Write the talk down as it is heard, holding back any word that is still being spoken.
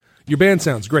Your band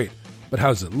sounds great, but how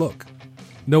does it look?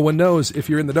 No one knows if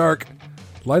you're in the dark.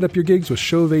 Light up your gigs with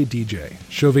Chauvet DJ.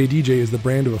 Chauvet DJ is the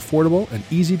brand of affordable and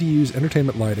easy-to-use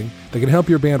entertainment lighting that can help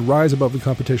your band rise above the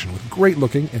competition with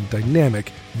great-looking and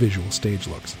dynamic visual stage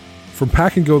looks. From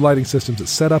pack-and-go lighting systems that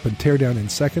set up and tear down in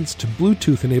seconds to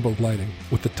Bluetooth-enabled lighting,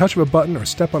 with the touch of a button or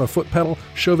step on a foot pedal,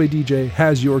 Chauvet DJ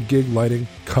has your gig lighting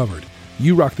covered.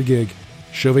 You rock the gig,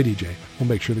 Chauvet DJ will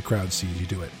make sure the crowd sees you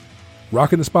do it.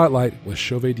 Rock in the spotlight with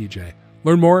Chauvet DJ.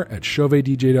 Learn more at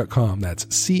chauvetdj.com. That's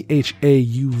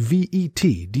CHAUVET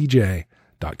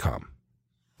DJ.com.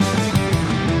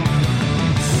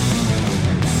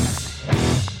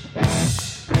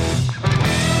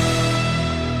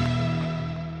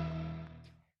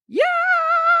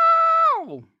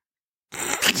 Yo!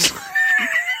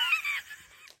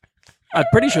 I'm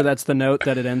pretty sure that's the note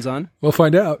that it ends on. We'll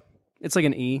find out. It's like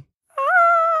an E.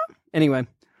 Anyway.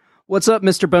 What's up,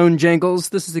 Mr. Bone Jangles?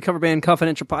 This is the Cover Band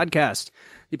Confidential Podcast,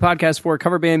 the podcast for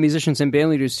cover band musicians and band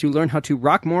leaders to learn how to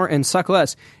rock more and suck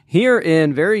less. Here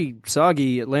in very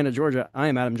soggy Atlanta, Georgia, I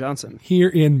am Adam Johnson. Here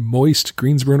in moist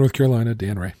Greensboro, North Carolina,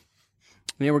 Dan Ray.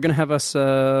 Yeah, we're going to have us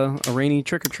a rainy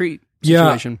trick-or-treat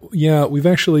situation. Yeah, we've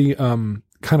actually kind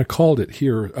of called it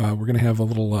here. We're going to have a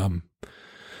little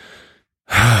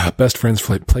best friends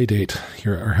play date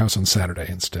here at our house on Saturday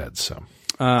instead. So,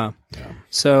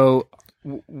 So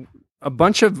a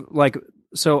bunch of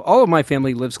all of my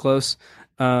family lives close,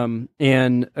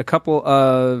 and a couple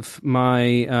of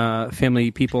my family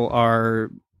people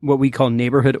are what we call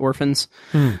neighborhood orphans.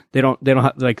 They don't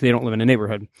live in a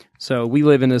neighborhood. So we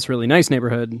live in this really nice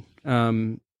neighborhood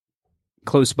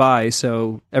close by.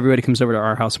 So everybody comes over to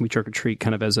our house and we trick or treat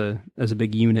kind of as a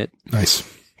big unit.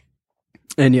 Nice.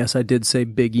 And yes, I did say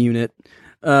big unit.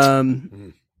 For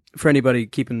anybody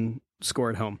keeping score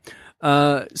at home.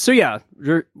 So yeah,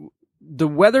 the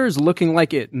weather is looking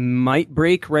like it might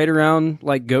break right around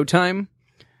like go time.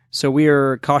 So we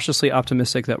are cautiously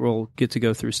optimistic that we'll get to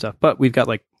go through stuff, but we've got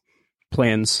like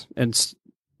plans and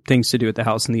things to do at the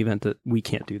house in the event that we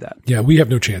can't do that. Yeah, we have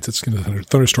no chance. It's going to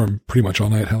thunderstorm pretty much all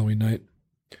night, Halloween night.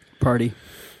 Party.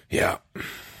 Yeah.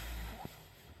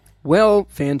 Well,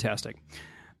 fantastic.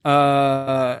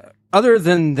 Other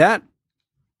than that,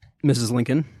 Mrs.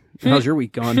 Lincoln, how's your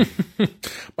week gone?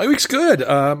 My week's good.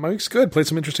 Played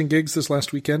some interesting gigs this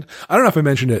last weekend. I don't know if I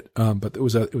mentioned it, but it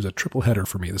was a triple header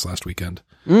for me this last weekend.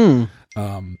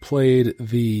 Played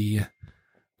the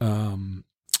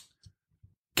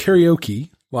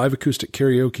live acoustic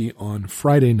karaoke on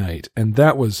Friday night, and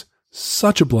that was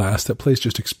such a blast. That place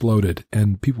just exploded,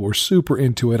 and people were super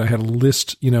into it. I had a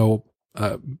list, 2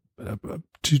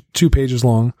 pages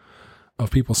long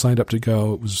of people signed up to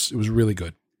go. It was really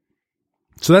good.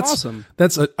 So that's awesome.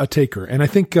 That's a taker. And I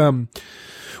think we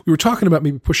were talking about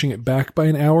maybe pushing it back by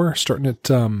an hour, starting at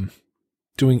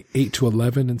doing 8 to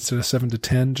 11 instead of 7 to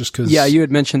 10, just because. Yeah, you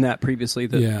had mentioned that previously.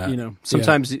 That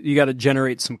sometimes you got to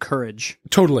generate some courage.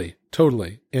 Totally.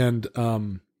 And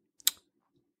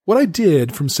what I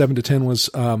did from 7 to 10 was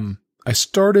I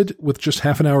started with just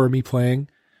half an hour of me playing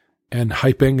and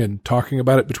hyping and talking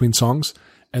about it between songs,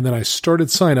 and then I started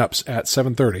signups at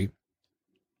 7:30.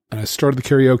 And I started the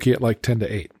karaoke at like 10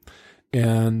 to 8.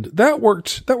 And that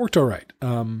worked all right.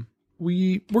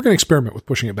 We're going to experiment with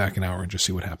pushing it back an hour and just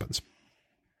see what happens.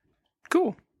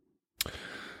 Cool.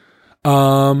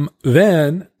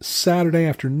 Then Saturday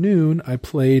afternoon, I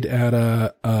played at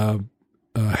a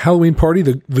Halloween party,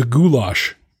 the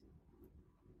Goulash.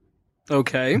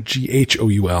 Okay.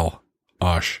 Ghoul.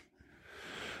 Osh.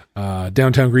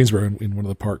 Downtown Greensboro in one of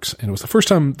the parks. And it was the first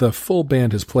time the full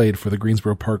band has played for the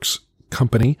Greensboro Parks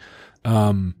Company.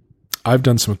 I've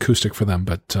done some acoustic for them,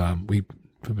 but we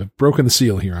have broken the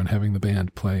seal here on having the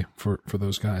band play for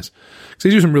those guys. So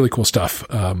they do some really cool stuff,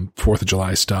 4th of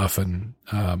July stuff and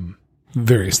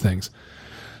various things.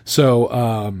 So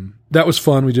that was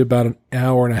fun. We did about an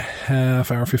hour and a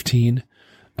half, hour 15.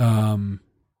 And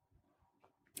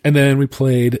then we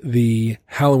played the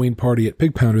Halloween party at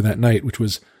Pig Pounder that night, which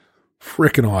was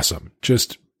frickin' awesome.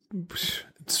 Just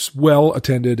it's well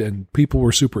attended and people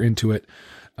were super into it.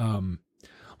 Let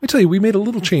me tell you, we made a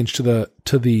little change to the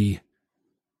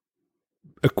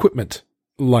equipment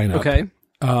lineup. Okay.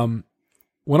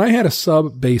 When I had a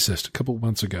sub bassist a couple of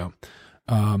months ago,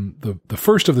 the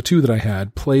first of the 2 that I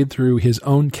had played through his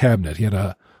own cabinet. He had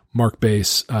a Mark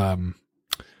bass. I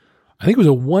think it was a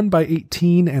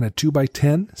 1x18 and a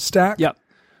 2x10 stack. Yep.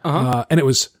 And it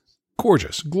was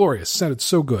gorgeous, glorious, sounded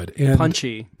so good. And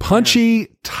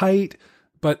punchy, tight,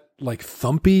 but like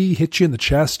thumpy, hit you in the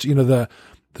chest.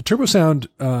 The turbo sound,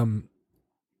 the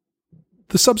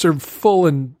subs are full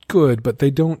and good, but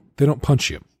they don't punch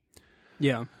you.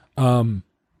 Yeah.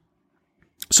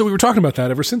 So we were talking about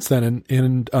that ever since then.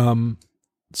 And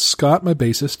Scott, my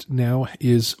bassist, now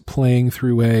is playing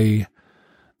through a,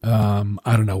 I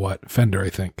don't know what, Fender, I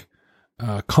think,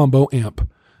 combo amp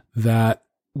that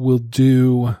will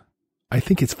do, I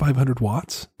think it's 500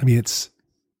 watts. I mean, it's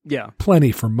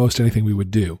plenty for most anything we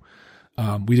would do.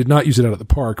 We did not use it out at the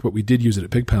park, but we did use it at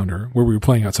Big Pounder where we were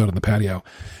playing outside on the patio.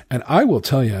 And I will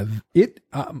tell you,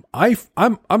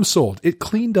 I'm sold. It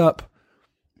cleaned up.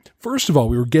 First of all,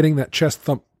 we were getting that chest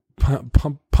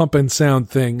pump and sound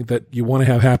thing that you want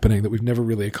to have happening that we've never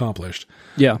really accomplished.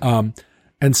 Yeah.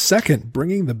 And second,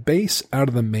 bringing the bass out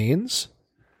of the mains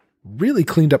really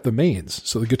cleaned up the mains.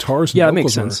 So the guitars and vocals it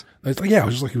makes sense.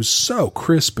 It was so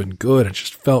crisp and good. It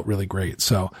just felt really great.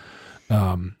 So,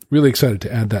 really excited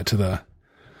to add that to the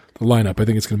lineup. I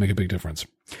think it's going to make a big difference.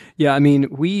 Yeah. I mean,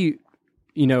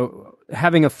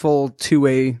 having a full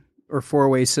 2-way or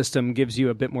 4-way system gives you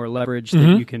a bit more leverage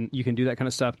that you can do that kind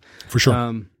of stuff. For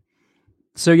sure.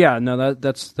 So yeah, no,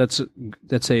 that's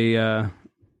a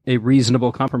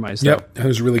reasonable compromise. Yep. It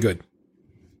was really good.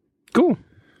 Cool.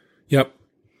 Yep.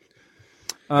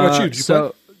 How about you? Did you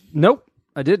play? Nope,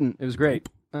 I didn't. It was great.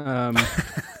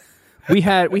 We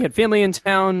had family in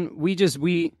town. We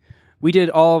did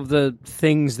all of the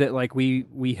things that like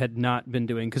we had not been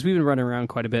doing because we've been running around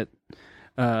quite a bit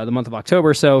the month of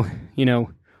October. So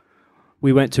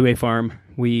we went to a farm.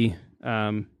 We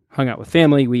hung out with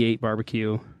family. We ate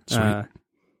barbecue. All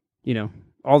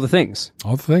the things.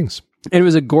 All the things. And it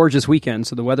was a gorgeous weekend.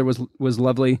 So the weather was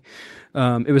lovely.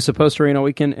 It was supposed to rain all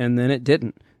weekend, and then it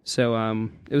didn't. So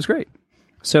it was great.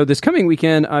 So this coming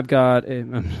weekend, I've got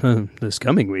this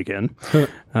coming weekend.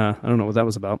 I don't know what that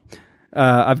was about.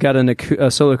 I've got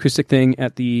a solo acoustic thing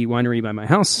at the winery by my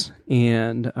house,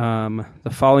 and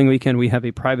the following weekend we have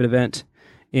a private event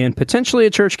and potentially a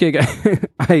church gig.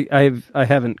 I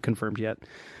haven't confirmed yet.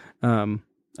 I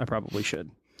probably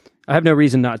should. I have no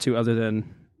reason not to, other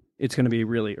than it's going to be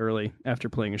really early after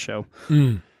playing a show.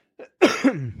 And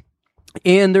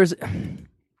there's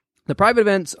the private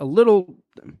event's a little.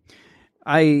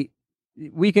 We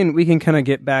can kind of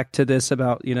get back to this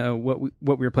about what we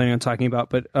were planning on talking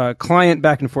about, but client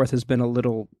back and forth has been a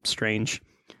little strange.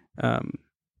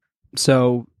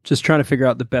 So just trying to figure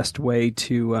out the best way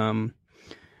to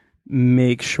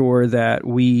make sure that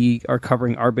we are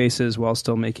covering our bases while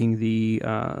still making the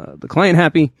client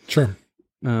happy. Sure.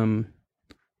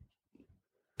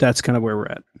 That's kind of where we're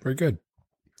at. Very good.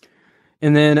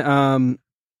 And then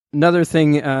another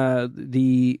thing,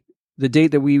 the date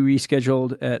that we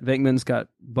rescheduled at Venkman's got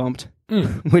bumped,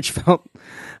 which felt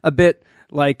a bit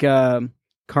like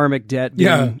karmic debt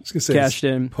being cashed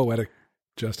in. Poetic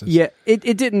justice. Yeah,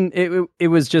 it didn't. It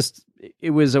was just,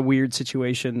 it was a weird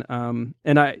situation. And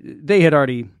they had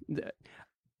already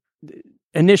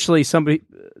initially some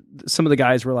of the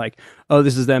guys were like, "Oh,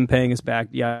 this is them paying us back."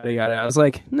 Yada yada. I was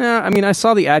like, "Nah." I mean, I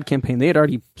saw the ad campaign. They had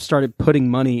already started putting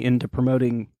money into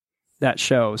promoting that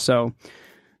show, so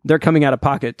they're coming out of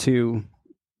pocket to,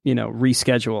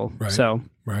 reschedule. Right. So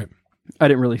right. I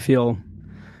didn't really feel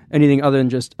anything other than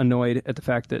just annoyed at the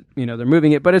fact that, they're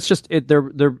moving it, but it's just,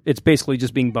 it's basically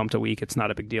just being bumped a week. It's not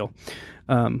a big deal.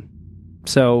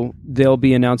 So they'll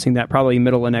be announcing that probably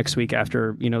middle of next week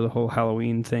after, the whole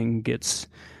Halloween thing gets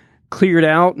cleared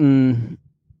out. And,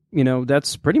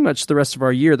 that's pretty much the rest of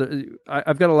our year.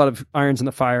 I've got a lot of irons in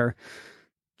the fire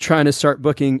trying to start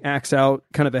booking acts out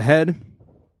kind of ahead.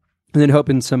 And then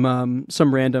hoping some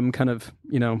random kind of,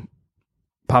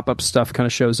 pop-up stuff kind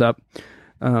of shows up.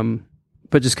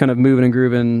 But just kind of moving and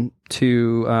grooving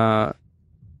to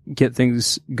get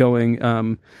things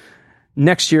going.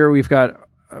 Next year we've got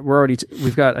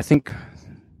I think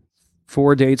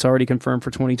 4 dates already confirmed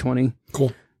for 2020.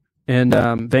 Cool. And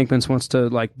Venkman's wants to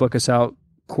book us out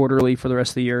quarterly for the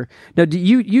rest of the year. Now, do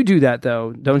you do that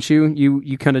though, don't you?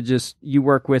 You kind of just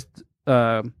work with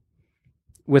a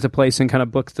place and kind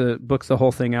of book the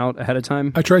whole thing out ahead of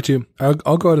time? I try to.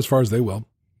 I'll go out as far as they will.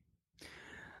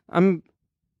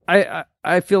 I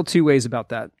feel two ways about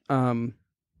that.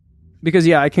 Because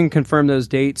I can confirm those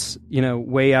dates,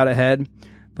 way out ahead,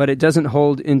 but it doesn't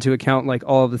hold into account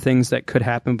all of the things that could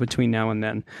happen between now and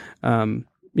then.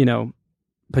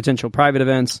 Potential private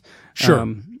events,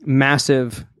 sure.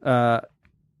 Massive,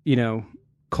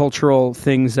 cultural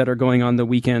things that are going on the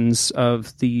weekends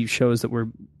of the shows that were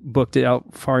booked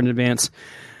out far in advance.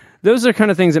 Those are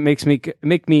kind of things that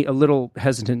make me a little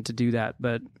hesitant to do that,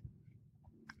 but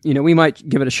we might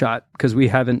give it a shot because we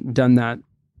haven't done that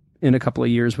in a couple of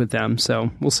years with them.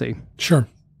 So we'll see. Sure.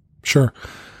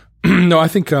 No, I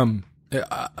think,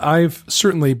 I've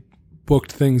certainly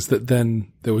booked things that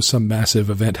then there was some massive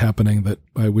event happening that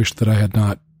I wished that I had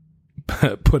not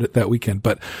put it that weekend.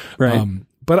 But, right.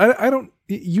 but I don't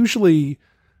usually.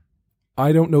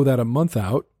 I don't know that a month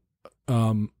out.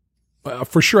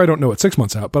 For sure, I don't know it 6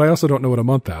 months out, but I also don't know it a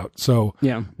month out. So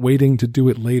Yeah. waiting to do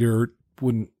it later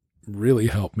wouldn't really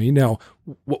help me. Now,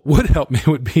 what would help me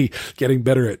would be getting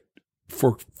better at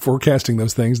forecasting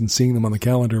those things and seeing them on the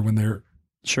calendar when they're.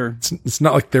 Sure. It's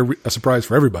not like they're a surprise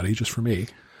for everybody, just for me.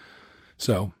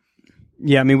 So.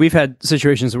 Yeah, I mean, we've had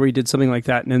situations where we did something like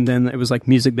that, and then it was like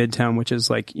Music Midtown, which is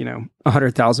like,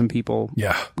 100,000 people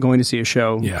going to see a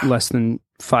show less than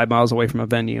 5 miles away from a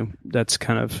venue. That's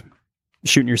kind of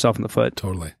shooting yourself in the foot.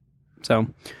 Totally. So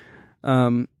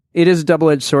it is a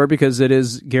double-edged sword because it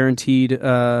is guaranteed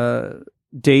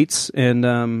dates and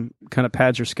kind of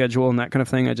pads your schedule and that kind of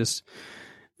thing. I just,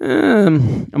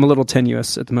 I'm a little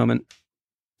tenuous at the moment.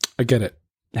 I get it.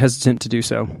 Hesitant to do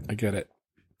so. I get it.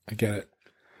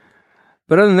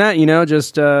 But other than that,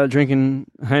 just drinking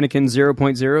Heineken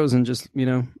 0.0s and just,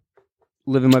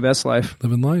 living my best life.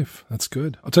 Living life. That's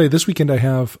good. I'll tell you, this weekend I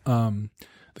have the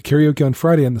karaoke on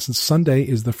Friday, and since Sunday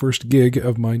is the first gig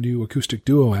of my new acoustic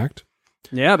duo act.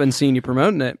 Yeah, I've been seeing you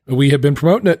promoting it. We have been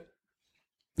promoting it.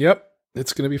 Yep.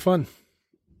 It's going to be fun.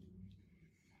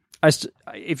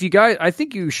 If you guys, I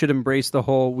think you should embrace the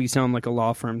whole "we sound like a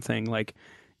law firm" thing. Like,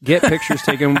 get pictures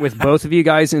taken with both of you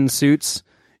guys in suits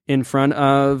in front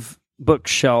of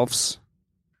bookshelves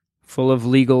full of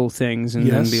legal things, and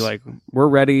then be like, "We're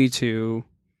ready to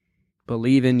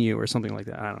believe in you," or something like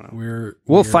that. I don't know.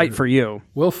 We'll fight for you.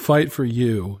 We'll fight for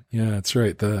you. Yeah, that's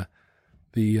right. The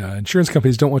insurance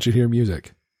companies don't want you to hear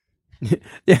music.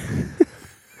 Yeah.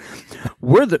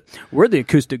 We're the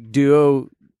acoustic duo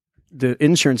the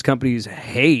insurance companies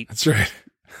hate. That's right.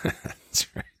 That's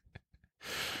right.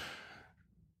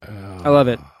 I love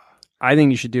it. I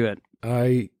think you should do it.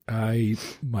 I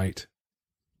might.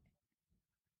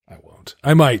 I won't.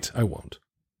 I might. I won't.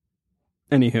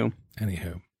 Anywho.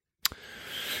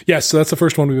 Yeah, so that's the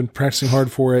first one. We've been practicing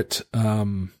hard for it.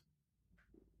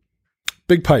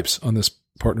 Big pipes on this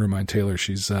partner of mine, Taylor.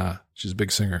 She's a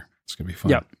big singer. It's gonna be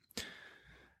fun. Yeah.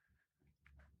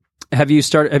 Have you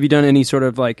done any sort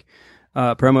of like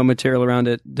promo material around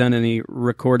it? Done any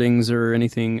recordings or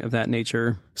anything of that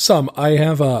nature? Some. I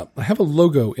have a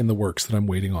logo in the works that I'm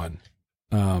waiting on.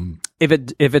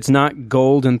 If it's not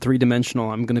gold and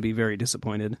 3-dimensional, I'm going to be very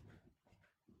disappointed.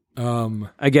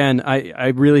 Again,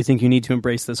 I really think you need to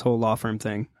embrace this whole law firm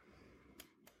thing.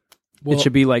 Well, it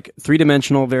should be like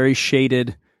 3-dimensional, very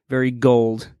shaded, very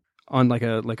gold on like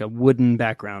a wooden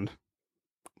background.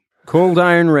 Cold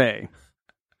Iron Ray.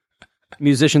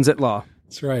 Musicians at Law.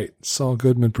 That's right. Saul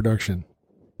Goodman production.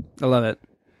 I love it.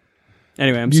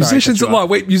 Anyway, I'm sorry. Musicians at Law. Off.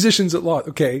 Wait, Musicians at Law.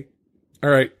 Okay. All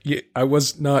right. Yeah, I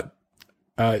was not.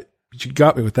 You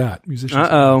got me with that. Musicians.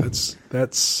 Uh-oh.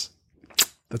 That's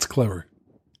clever.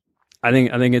 I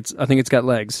think it's got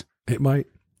legs. It might.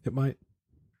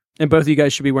 And both of you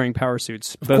guys should be wearing power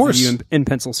suits. Of both course. of you in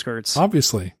pencil skirts.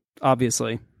 Obviously.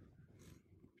 You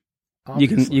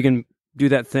can do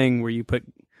that thing where you put.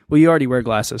 Well, you already wear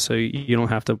glasses, so you don't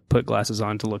have to put glasses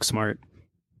on to look smart.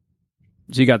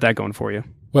 So you got that going for you.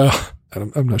 Well,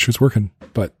 I'm not sure it's working,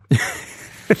 but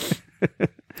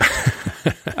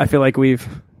I feel like we've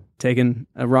taken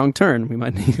a wrong turn. We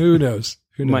might need. Who knows?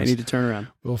 Might need to turn around.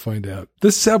 We'll find out.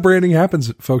 This is how branding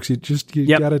happens, folks. You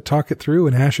got to talk it through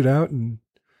and hash it out and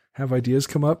have ideas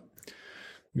come up.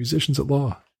 Musicians at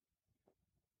Law.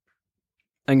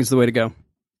 I think it's the way to go.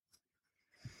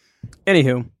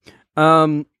 Anywho,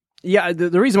 yeah,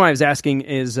 the reason why I was asking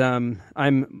is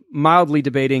I'm mildly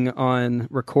debating on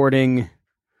recording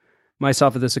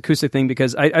myself with this acoustic thing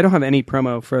because I don't have any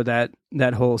promo for that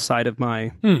whole side of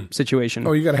my situation.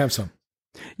 Oh, you got to have some.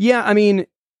 Yeah, I mean,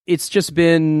 it's just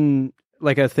been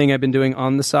like a thing I've been doing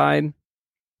on the side,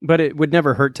 but it would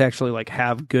never hurt to actually like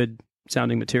have good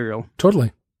sounding material.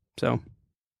 Totally. So,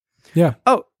 yeah.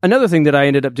 Oh, another thing that I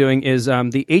ended up doing is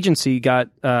the agency got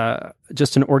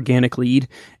just an organic lead,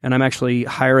 and I'm actually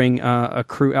hiring a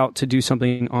crew out to do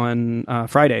something on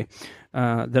Friday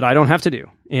that I don't have to do.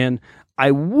 And I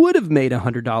would have made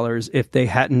 $100 if they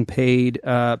hadn't paid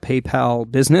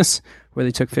PayPal Business, where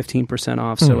they took 15%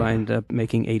 off. So I ended up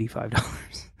making $85.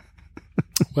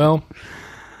 Well,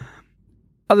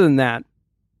 other than that,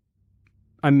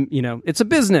 it's a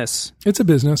business. It's a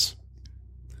business.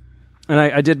 And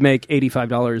I did make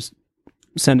 $85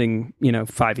 sending,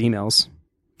 5 emails.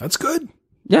 That's good.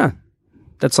 Yeah.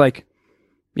 That's like,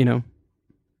 $12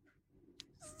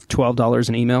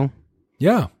 an email.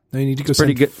 Yeah. Now you need to go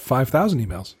send 5,000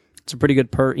 emails. It's a pretty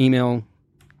good per email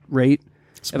rate.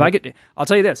 I'll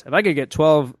tell you this, if I could get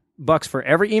 $12 for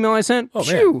every email I sent,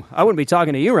 I wouldn't be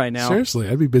talking to you right now. Seriously,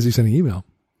 I'd be busy sending email.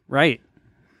 Right.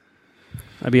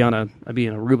 I'd be in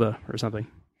Aruba or something.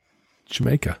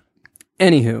 Jamaica.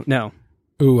 Anywho, no.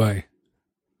 Ooh, I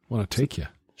want to take you.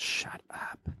 Shut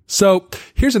up. So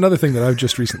here's another thing that I've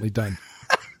just recently done.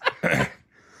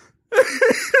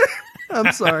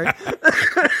 I'm sorry.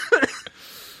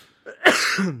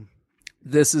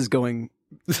 This is going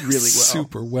really well.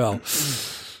 Super well.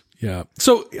 Yeah.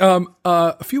 So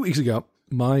a few weeks ago,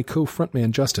 my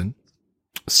co-frontman Justin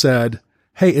said,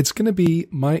 hey, it's going to be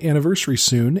my anniversary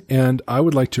soon, and I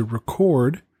would like to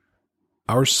record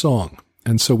our song.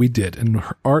 And so we did. And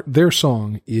their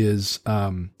song is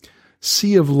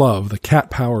Sea of Love, the Cat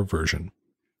Power version,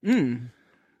 which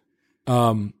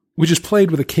is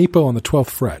played with a capo on the 12th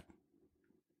fret.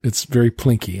 It's very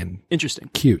plinky and interesting,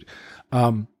 cute.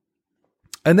 And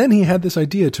then he had this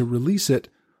idea to release it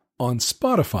on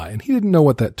Spotify, and he didn't know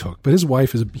what that took. But his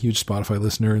wife is a huge Spotify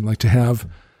listener, and like to have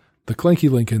the Clanky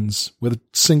Lincolns with a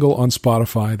single on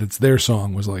Spotify that's their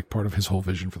song was like part of his whole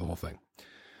vision for the whole thing.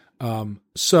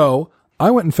 So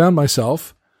I went and found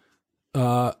myself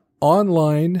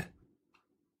online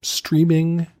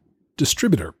streaming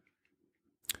distributor.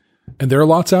 And there are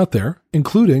lots out there,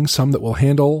 including some that will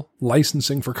handle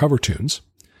licensing for cover tunes.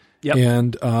 Yep.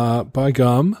 And by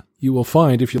gum, you will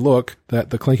find, if you look,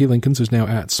 that the Clanky Lincolns is now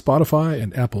at Spotify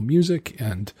and Apple Music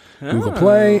and Google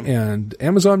Play and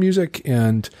Amazon Music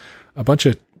and a bunch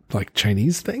of like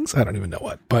Chinese things. I don't even know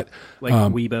what, but like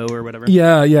Weibo or whatever.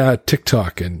 Yeah,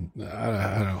 TikTok and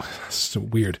I don't know, it's so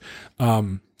weird.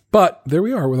 But there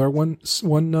we are with our one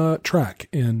track,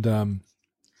 and well,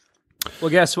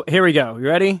 guess what? Here we go. You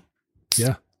ready?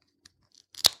 Yeah.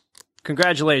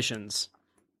 Congratulations.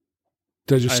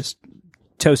 Did I just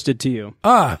toasted to you?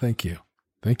 Thank you.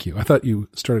 I thought you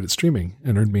started at streaming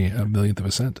and earned me a millionth of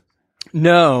a cent.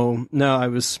 No,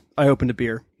 I opened a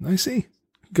beer. I see.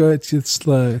 Good.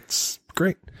 It's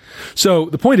great. So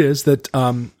the point is that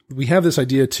we have this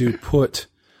idea to put,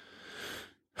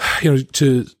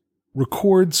 to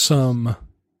record some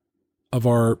of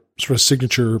our sort of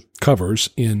signature covers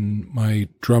in my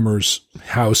drummer's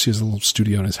house. He has a little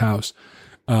studio in his house.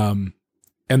 And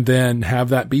then have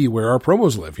that be where our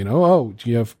promos live. Oh, do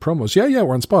you have promos? Yeah,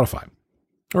 we're on Spotify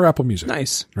or Apple Music.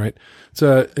 Nice. Right.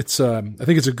 I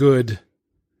think it's a good,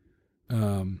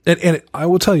 I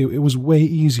will tell you, it was way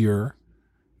easier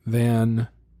than,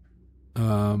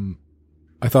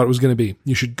 I thought it was going to be.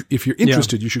 You should, if you're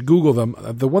interested, you should Google them.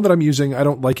 The one that I'm using, I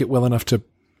don't like it well enough to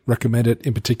recommend it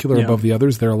in particular above the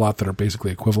others. There are a lot that are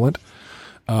basically equivalent.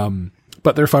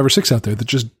 But there are 5 or 6 out there that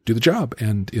just do the job,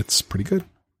 and it's pretty good.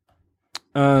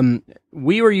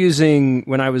 We were using,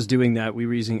 when I was doing that,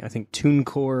 I think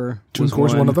TuneCore. TuneCore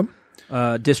is one of them.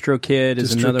 DistroKid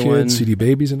is another one. CD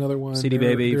Baby's another one. CD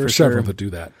Baby, there are several that do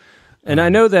that. And I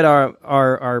know that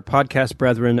our podcast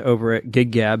brethren over at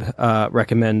GigGab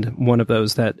recommend one of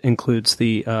those that includes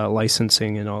the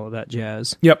licensing and all of that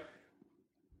jazz. Yep.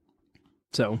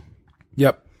 So.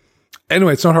 Yep.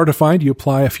 Anyway, it's not hard to find. You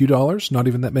apply a few dollars, not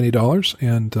even that many dollars,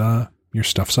 and your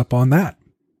stuff's up on that.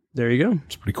 There you go.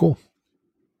 It's pretty cool.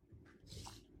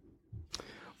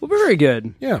 Well, very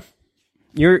good. Yeah.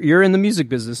 You're in the music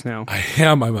business now. I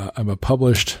am. I'm a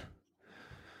published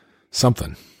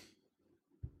something.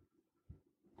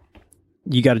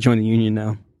 You got to join the union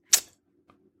now.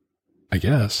 I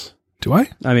guess. Do I?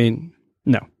 I mean,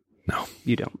 no. No.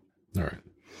 You don't. All right.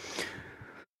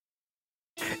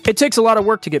 It takes a lot of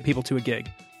work to get people to a gig.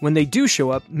 When they do show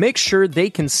up, make sure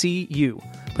they can see you.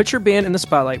 Put your band in the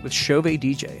spotlight with Chauvet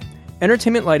DJ.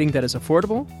 Entertainment lighting that is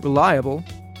affordable, reliable,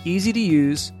 easy to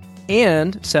use,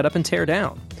 and set up and tear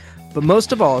down. But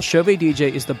most of all, Chauvet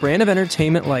DJ is the brand of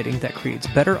entertainment lighting that creates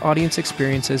better audience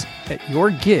experiences at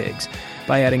your gigs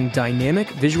by adding dynamic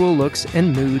visual looks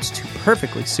and moods to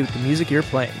perfectly suit the music you're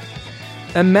playing.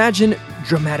 Imagine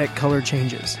dramatic color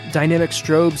changes, dynamic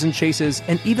strobes and chases,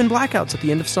 and even blackouts at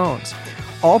the end of songs.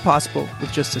 All possible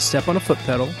with just a step on a foot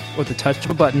pedal or the touch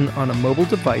of a button on a mobile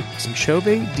device from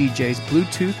Chauvet DJ's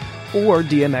Bluetooth or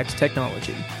DMX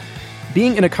technology.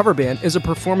 Being in a cover band is a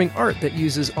performing art that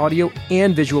uses audio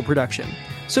and visual production.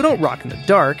 So don't rock in the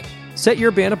dark. Set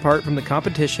your band apart from the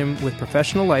competition with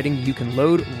professional lighting you can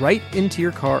load right into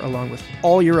your car along with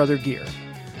all your other gear.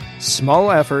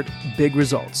 Small effort, big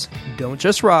results. Don't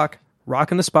just rock.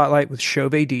 Rock in the spotlight with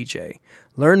Chauvet DJ.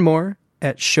 Learn more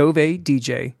at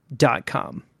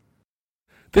chauvetdj.com.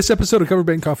 This episode of Cover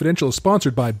Band Confidential is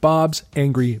sponsored by Bob's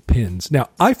Angry Pins. Now,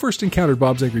 I first encountered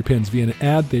Bob's Angry Pins via an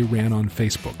ad they ran on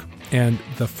Facebook. And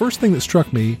the first thing that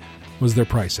struck me was their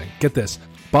pricing. Get this.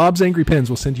 Bob's Angry Pins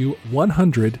will send you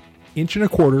 100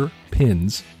 1.25-inch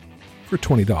pins for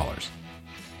 $20.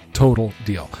 Total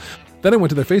deal. Then I went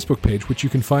to their Facebook page, which you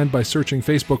can find by searching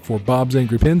Facebook for Bob's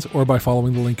Angry Pins or by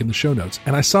following the link in the show notes.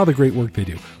 And I saw the great work they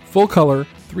do. Full color,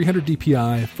 300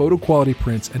 DPI, photo quality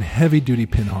prints, and heavy duty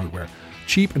pin hardware.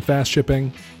 Cheap and fast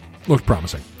shipping. Looked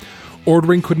promising.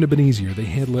 Ordering couldn't have been easier. They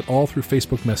handle it all through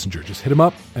Facebook Messenger. Just hit them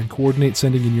up and coordinate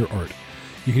sending in your art.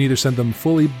 You can either send them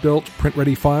fully built,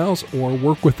 print-ready files or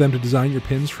work with them to design your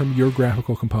pins from your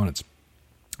graphical components.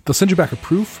 They'll send you back a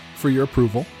proof for your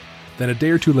approval. Then a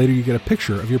day or two later, you get a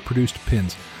picture of your produced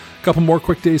pins. A couple more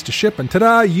quick days to ship, and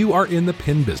ta-da, you are in the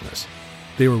pin business.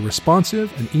 They were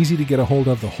responsive and easy to get a hold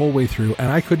of the whole way through,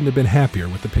 and I couldn't have been happier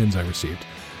with the pins I received.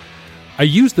 I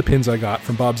used the pins I got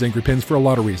from Bob's Angry Pins for a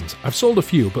lot of reasons. I've sold a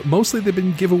few, but mostly they've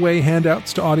been giveaway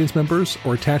handouts to audience members,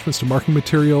 or attachments to marketing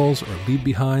materials, or leave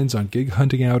behinds on gig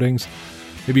hunting outings,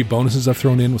 maybe bonuses I've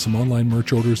thrown in with some online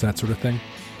merch orders, that sort of thing.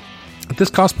 At this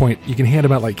cost point, you can hand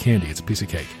them out like candy. It's a piece of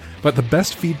cake. But the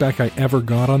best feedback I ever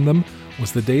got on them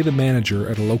was the day the manager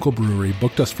at a local brewery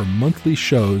booked us for monthly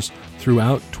shows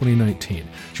throughout 2019.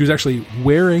 She was actually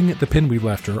wearing the pin we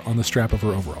left her on the strap of her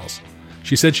overalls.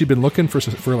 She said she'd been looking for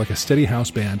like a steady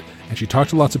house band, and she talked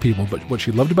to lots of people, but what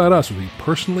she loved about us was we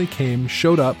personally came,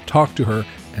 showed up, talked to her,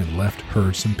 and left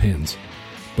her some pins.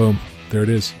 Boom. There it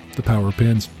is. The power of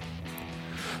pins.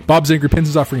 Bob's Angry Pins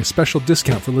is offering a special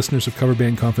discount for listeners of Cover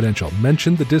Band Confidential.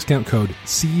 Mention the discount code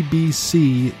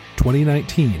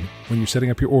CBC2019 when you're setting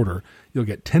up your order. You'll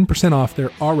get 10% off their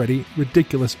already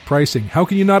ridiculous pricing. How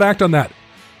can you not act on that?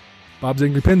 Bob's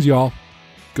Angry Pins, y'all.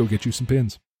 Go get you some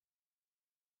pins.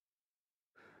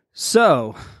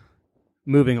 So,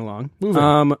 moving along.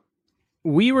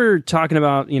 We were talking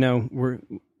about,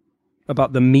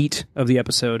 about the meat of the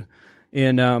episode.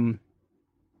 And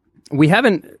we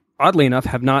haven't, oddly enough,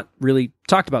 have not really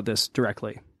talked about this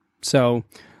directly. So,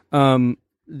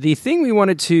 the thing we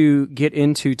wanted to get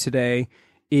into today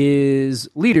is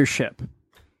leadership,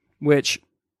 which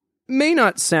may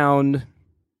not sound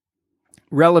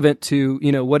relevant to,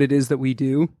 what it is that we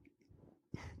do.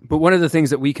 But one of the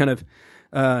things that we kind of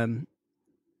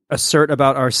assert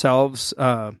about ourselves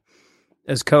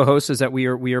as co-hosts is that we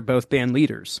are both band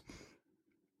leaders.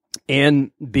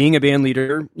 And being a band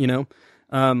leader,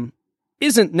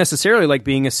 isn't necessarily like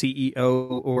being a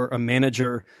CEO or a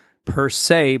manager per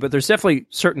se, but there's definitely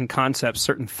certain concepts,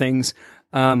 certain things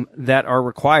that are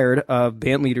required of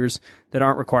band leaders that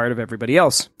aren't required of everybody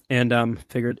else. And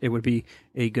figured it would be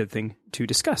a good thing to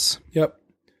discuss. Yep.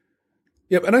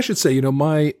 And I should say,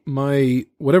 my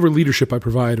whatever leadership I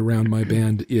provide around my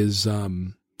band is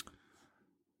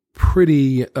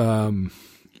pretty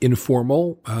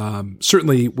informal.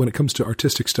 Certainly, when it comes to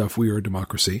artistic stuff, we are a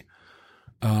democracy.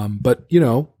 But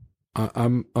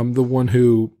I'm the one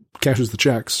who cashes the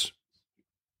checks.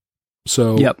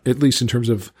 So At least in terms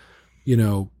of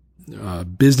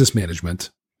business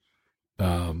management,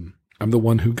 I'm the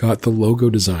one who got the logo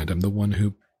designed. I'm the one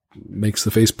who makes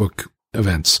the Facebook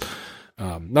events.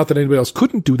 Not that anybody else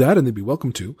couldn't do that, and they'd be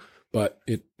welcome to, but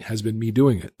it has been me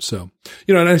doing it. So,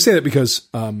 and I say that because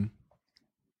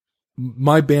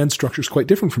my band structure is quite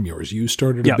different from yours. You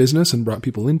started a business and brought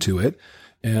people into it,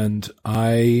 and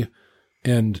I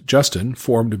and Justin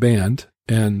formed a band,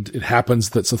 and it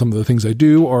happens that some of the things I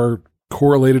do are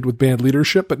correlated with band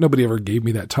leadership, but nobody ever gave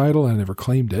me that title, and I never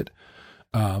claimed it.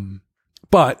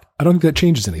 But I don't think that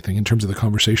changes anything in terms of the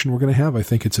conversation we're going to have. I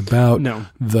think it's about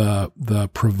the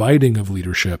providing of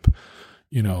leadership,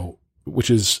 which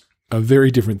is a very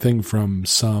different thing from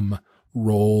some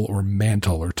role or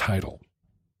mantle or title.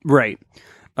 Right.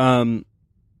 And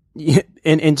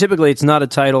typically it's not a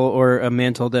title or a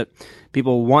mantle that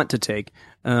people want to take.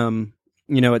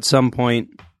 At some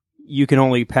point you can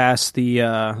only pass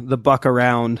the buck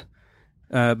around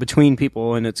between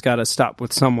people, and it's got to stop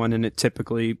with someone. And it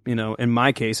typically, in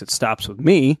my case, it stops with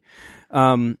me.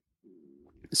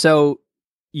 So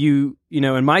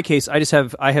in my case,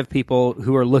 I have people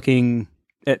who are looking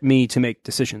at me to make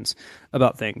decisions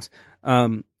about things.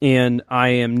 And I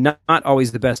am not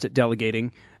always the best at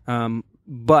delegating.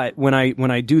 But when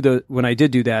I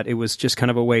did do that, it was just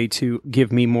kind of a way to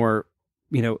give me more,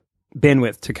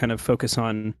 bandwidth to kind of focus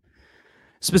on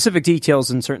specific details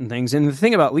and certain things. And the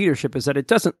thing about leadership is that it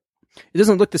doesn't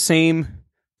look the same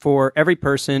for every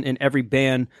person in every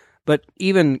band, but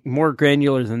even more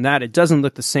granular than that, it doesn't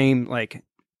look the same, like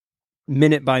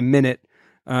minute by minute,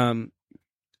 of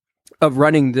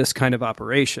running this kind of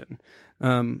operation.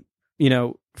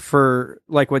 For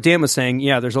like what Dan was saying,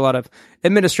 there's a lot of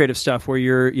administrative stuff where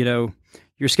you're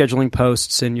scheduling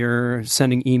posts and you're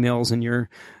sending emails and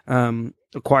you're,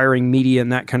 acquiring media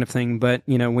and that kind of thing. But,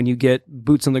 when you get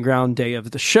boots on the ground day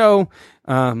of the show,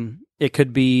 it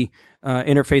could be,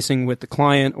 interfacing with the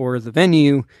client or the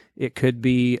venue. It could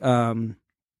be,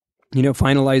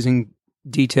 finalizing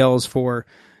details for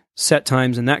set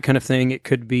times and that kind of thing. It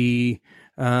could be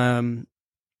load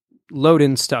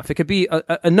in stuff. It could be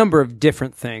a number of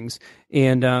different things.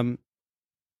 And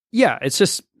it's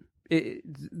just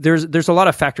there's a lot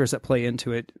of factors that play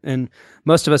into it, and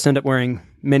most of us end up wearing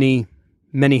many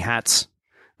hats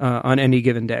on any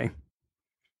given day.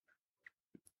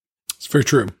 It's very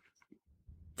true.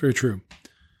 Very true.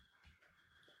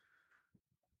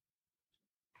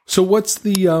 So what's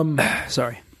the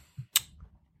sorry.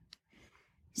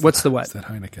 What's the what? It's that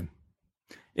Heineken.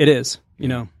 It is,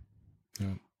 Yeah.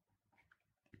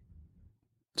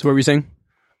 So what were you saying?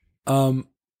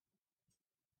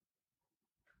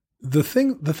 The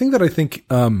thing that I think,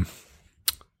 one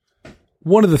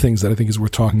of the things that I think is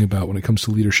worth talking about when it comes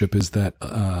to leadership is that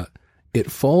it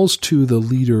falls to the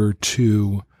leader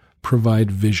to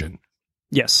provide vision.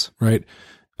 Yes. Right.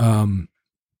 I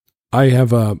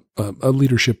have a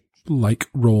leadership like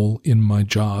role in my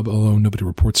job, although nobody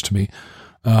reports to me.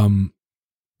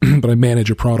 But I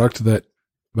manage a product that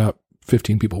about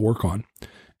 15 people work on.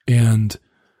 And,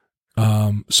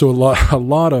 so a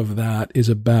lot of that is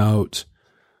about,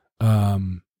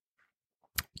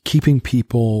 keeping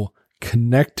people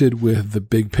connected with the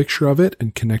big picture of it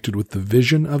and connected with the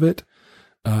vision of it,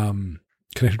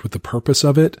 connected with the purpose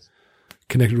of it,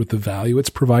 connected with the value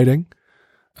it's providing.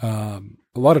 A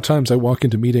lot of times I walk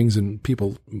into meetings and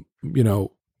people,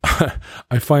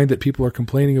 I find that people are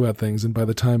complaining about things, and by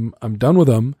the time I'm done with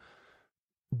them,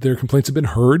 their complaints have been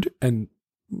heard and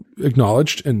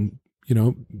acknowledged, and,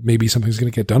 maybe something's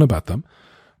going to get done about them.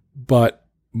 But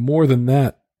more than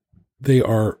that,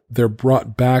 they're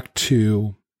brought back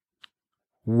to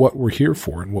what we're here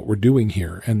for and what we're doing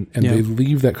here. And they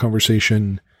leave that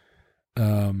conversation,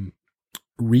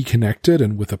 reconnected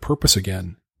and with a purpose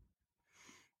again.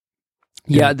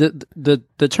 Yeah.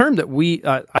 The term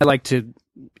that I like to,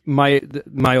 my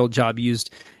old job used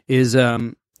is,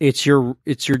 it's your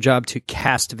job to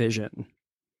cast vision.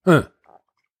 Huh.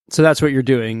 So that's what you're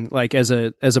doing, like as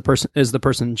the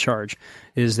person in charge,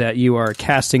 is that you are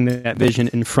casting that vision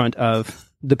in front of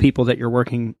the people that you're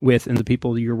working with and the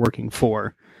people you're working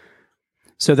for.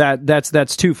 So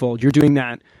that's twofold. You're doing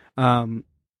that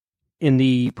in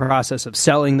the process of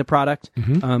selling the product,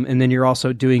 and then you're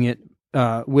also doing it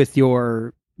with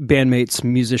your bandmates,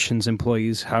 musicians,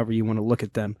 employees, however you want to look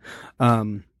at them.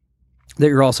 That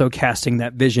you're also casting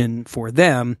that vision for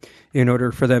them in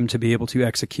order for them to be able to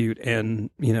execute and,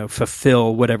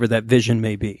 fulfill whatever that vision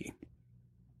may be.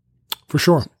 For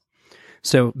sure.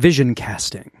 So vision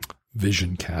casting.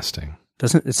 Vision casting.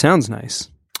 It sounds nice.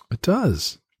 It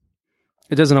does.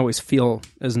 It doesn't always feel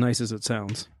as nice as it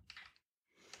sounds.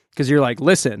 Because you're like,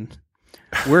 listen,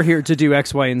 we're here to do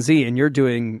X, Y, and Z, and you're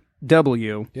doing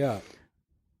W. Yeah.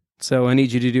 So I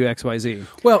need you to do X, Y, Z.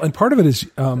 Well, and part of it is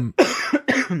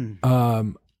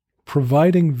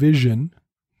providing vision,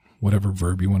 whatever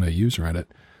verb you want to use around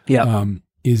it,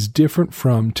 is different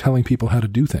from telling people how to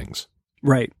do things.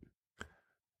 Right.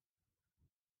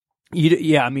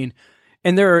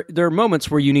 And there are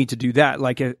moments where you need to do that.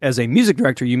 Like as a music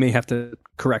director, you may have to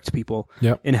correct people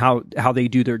in how they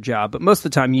do their job. But most of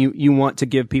the time, you want to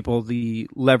give people the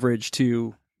leverage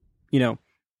to,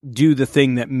 do the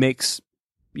thing that makes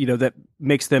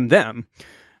them them.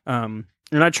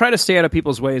 And I try to stay out of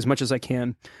people's way as much as I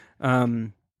can.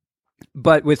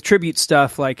 But with tribute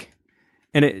stuff,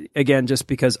 again, just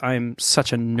because I'm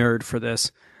such a nerd for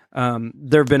this,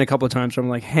 there have been a couple of times where I'm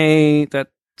like, hey,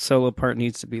 that solo part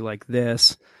needs to be like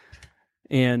this.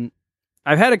 And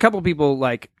I've had a couple of people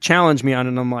challenge me on it,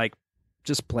 and I'm like,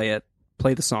 just play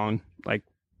the song,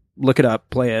 look it up,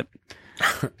 play it.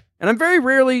 And I'm very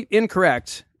rarely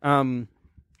incorrect. And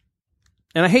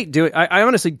I hate I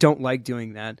honestly don't like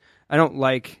doing that. I don't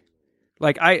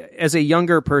as a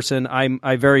younger person,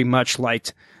 I very much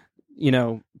liked,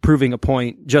 proving a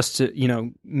point just to,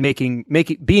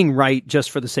 being right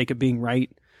just for the sake of being right.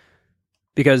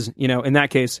 Because, in that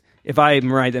case, if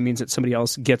I'm right, that means that somebody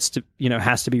else gets to,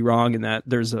 has to be wrong, and that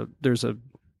there's an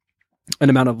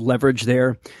amount of leverage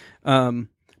there. But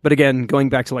again, going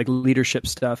back to leadership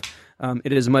stuff,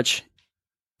 it is much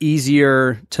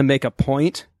easier to make a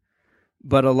point,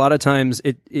 but a lot of times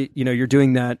you're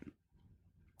doing that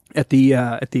at the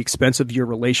expense of your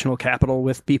relational capital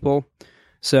with people.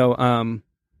 So,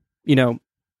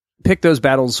 pick those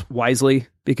battles wisely,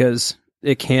 because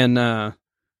it can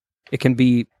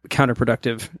be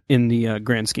counterproductive in the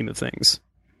grand scheme of things.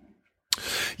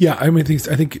 Yeah. I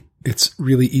think it's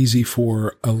really easy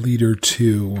for a leader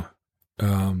to,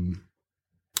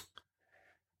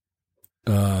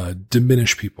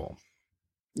 diminish people.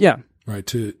 Yeah. right?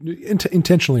 To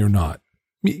intentionally or not,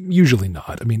 usually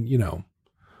not. I mean,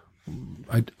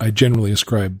 I generally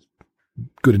ascribe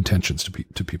good intentions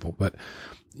to people, but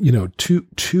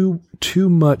too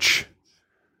much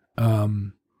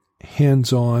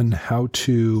hands-on how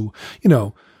to,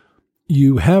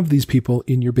 you have these people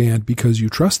in your band because you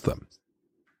trust them.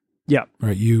 Yeah.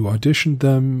 Right. You auditioned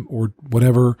them or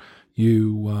whatever.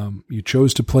 You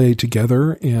chose to play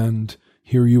together, and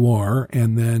here you are.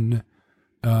 And then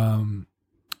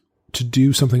to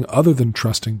do something other than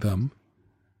trusting them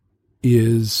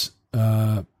is,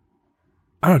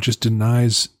 just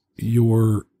denies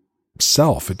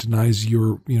yourself. It denies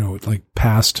your,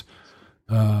 past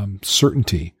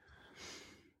certainty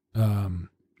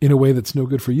in a way that's no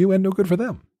good for you and no good for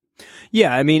them.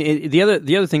 Yeah, I mean, the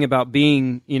other thing about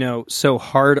being, so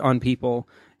hard on people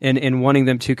and wanting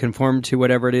them to conform to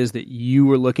whatever it is that you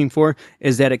were looking for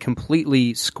is that it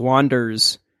completely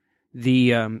squanders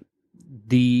the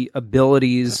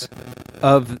abilities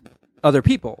of other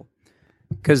people.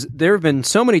 Because there have been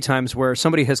so many times where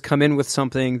somebody has come in with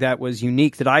something that was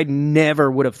unique that I never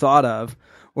would have thought of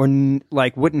or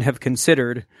wouldn't have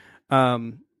considered,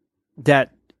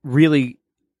 that really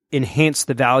enhanced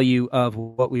the value of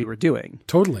what we were doing.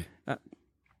 Totally.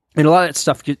 And a lot of that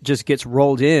stuff just gets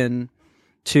rolled in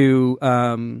to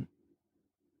our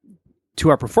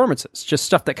performances. Just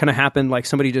stuff that kind of happened, like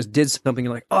somebody just did something,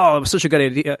 you're like, oh, it was such a good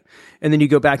idea. And then you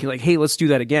go back and you're like, hey, let's do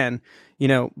that again.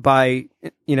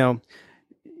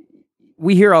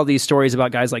 We hear all these stories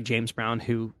about guys like James Brown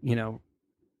who,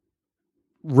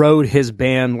 rode his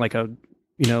band like a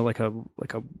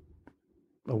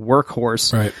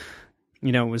workhorse. Right.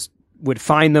 Would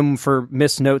find them for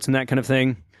missed notes and that kind of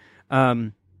thing.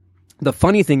 The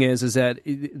funny thing is that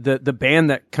the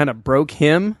band that kind of broke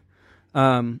him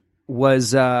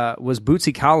was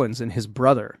Bootsy Collins and his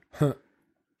brother. Huh.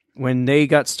 When they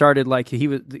got started, I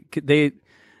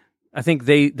think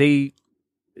they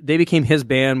became his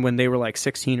band when they were like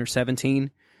 16 or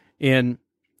 17, and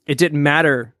it didn't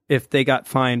matter if they got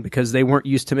fined because they weren't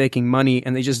used to making money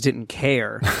and they just didn't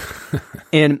care.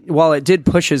 And while it did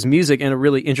push his music in a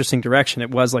really interesting direction,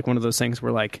 it was like one of those things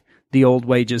where like the old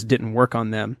way just didn't work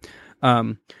on them.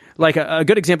 Like a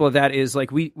good example of that is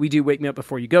like we do Wake Me Up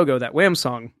Before You Go Go, that Wham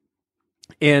song.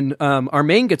 And our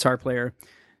main guitar player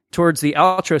towards the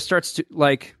outro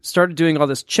started doing all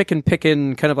this chicken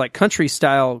picking kind of like country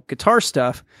style guitar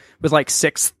stuff with like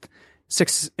six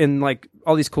and like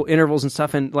all these cool intervals and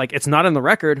stuff. And like, it's not in the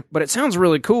record, but it sounds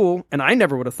really cool. And I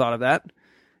never would have thought of that.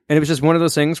 And it was just one of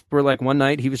those things where like one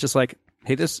night he was just like,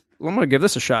 hey, I'm going to give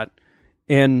this a shot.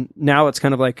 And now it's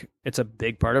kind of like, it's a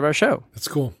big part of our show. That's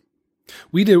cool.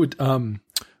 We did, in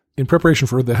preparation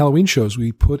for the Halloween shows,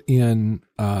 we put in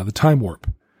the Time Warp.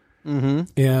 Mm-hmm.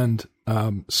 And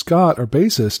Scott, our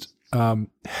bassist,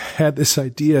 had this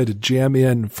idea to jam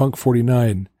in Funk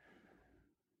 49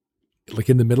 like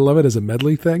in the middle of it as a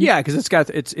medley thing. Yeah, because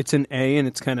it's an A and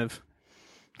it's kind of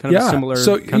similar.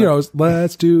 So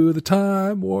let's do the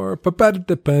Time Warp. I got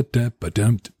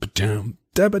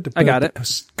it. It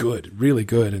was good, really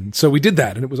good. And so we did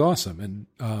that, and it was awesome. And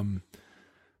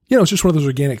it's just one of those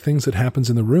organic things that happens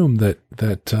in the room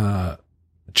that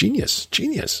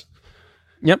genius.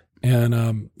 Yep.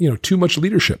 And too much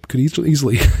leadership could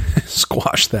easily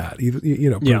squash that.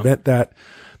 Prevent that,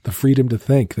 the freedom to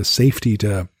think, the safety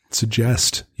to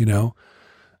suggest. It's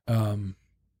one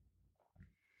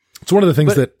of the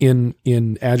things that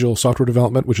in agile software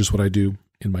development, which is what I do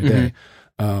in my day,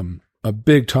 a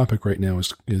big topic right now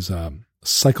is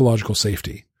psychological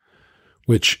safety,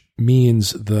 which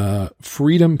means the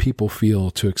freedom people feel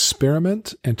to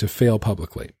experiment and to fail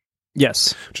publicly.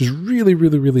 Yes. Which is really,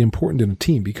 really, really important in a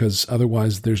team, because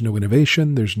otherwise there's no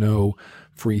innovation. There's no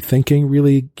free thinking,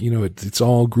 really. It's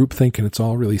all groupthink, and it's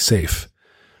all really safe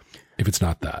if it's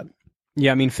not that.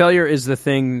 Yeah. I mean, failure is the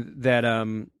thing that,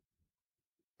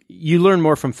 you learn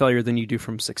more from failure than you do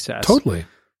from success. Totally.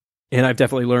 And I've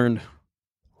definitely learned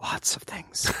lots of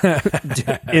things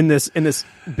in this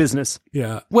business.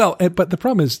 Yeah. Well, but the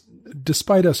problem is,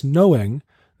 despite us knowing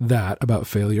that about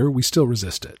failure, we still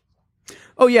resist it.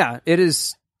 Oh yeah, it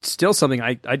is still something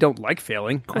I don't like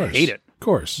failing. I hate it. Of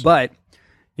course. But,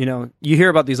 you hear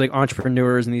about these like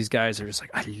entrepreneurs and these guys are just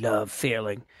like, I love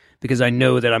failing because I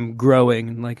know that I'm growing.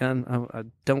 And like, I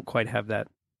don't quite have that.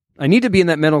 I need to be in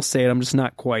that mental state. I'm just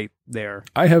not quite there.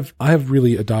 I have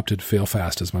really adopted fail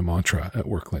fast as my mantra at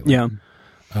work lately. Yeah.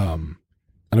 And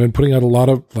I've been putting out a lot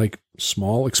of like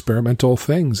small experimental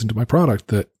things into my product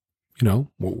that,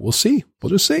 we'll see. We'll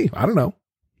just see. I don't know.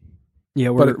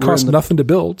 Yeah, but it costs nothing to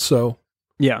build, so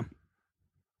yeah.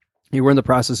 we're in the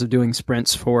process of doing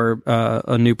sprints for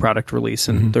a new product release,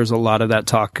 and there's a lot of that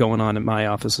talk going on in my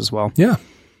office as well. Yeah.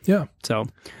 Yeah. So,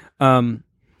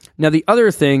 now the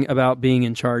other thing about being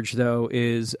in charge, though,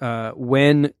 is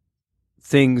when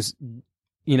things,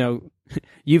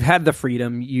 you've had the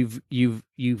freedom,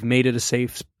 you've made it a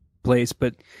safe place,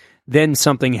 but then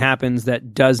something happens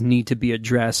that does need to be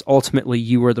addressed. Ultimately,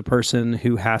 you are the person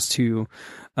who has to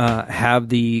have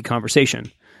the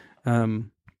conversation.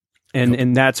 And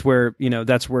that's where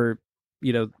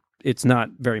it's not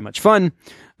very much fun,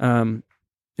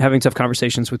 having tough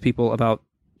conversations with people about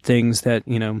things that,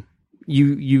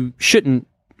 you shouldn't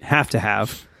have to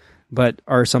have, but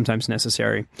are sometimes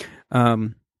necessary.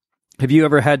 Have you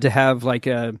ever had to have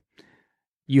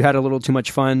you had a little too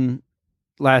much fun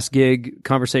last gig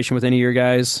conversation with any of your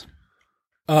guys?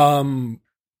 Not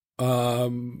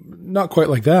quite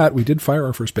like that. We did fire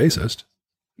our first bassist.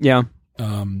 Yeah.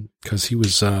 Cause he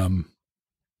was,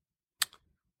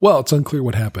 it's unclear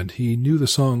what happened. He knew the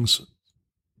songs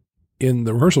in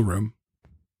the rehearsal room.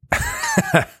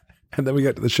 And then we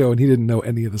got to the show and he didn't know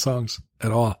any of the songs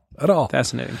at all.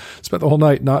 Fascinating. Spent the whole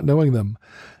night not knowing them.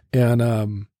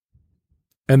 And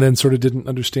then sort of didn't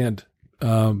understand,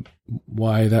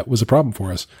 why that was a problem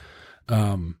for us.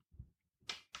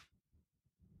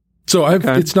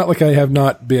 It's not like I have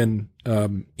not been,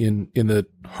 in the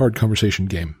hard conversation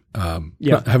game. I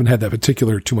haven't had that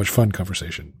particular too much fun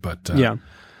conversation, but, I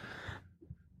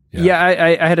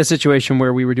had a situation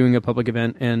where we were doing a public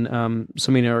event and,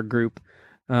 somebody in our group,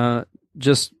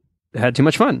 just had too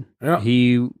much fun. Yeah.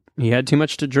 He had too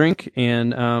much to drink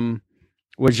and,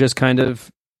 was just kind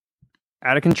of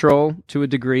out of control to a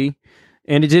degree,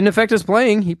 and it didn't affect his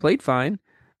playing. He played fine.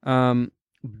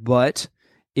 But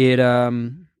it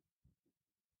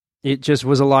just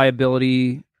was a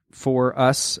liability for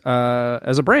us,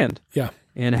 as a brand. Yeah.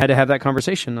 And I had to have that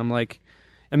conversation. I'm like,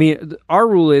 our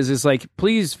rule is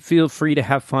please feel free to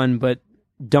have fun, but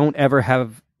don't ever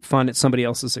have fun at somebody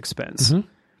else's expense. Mm-hmm.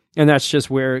 And that's just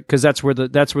because that's where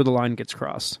the line gets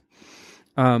crossed.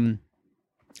 And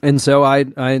so I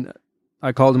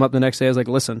called him up the next day. I was like,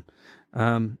 listen,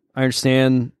 I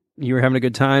understand you were having a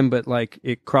good time, but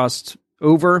it crossed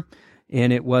over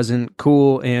and it wasn't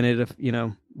cool. And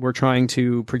we're trying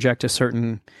to project a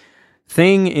certain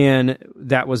thing, and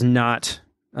that was not,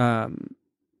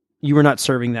 you were not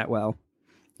serving that well.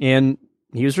 And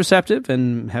he was receptive,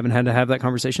 and haven't had to have that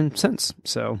conversation since.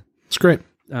 So it's great.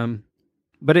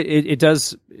 But it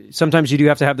does, sometimes you do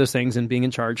have to have those things, and being in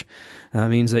charge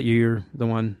means that you're the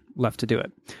one left to do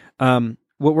it.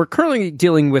 What we're currently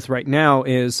dealing with right now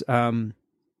is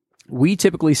we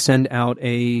typically send out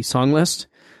a song list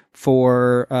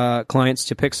for clients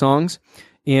to pick songs.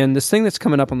 And this thing that's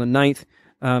coming up on the 9th,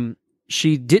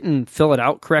 she didn't fill it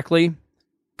out correctly,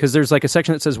 because there's a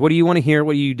section that says, what do you want to hear?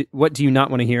 What do you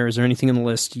not want to hear? Is there anything in the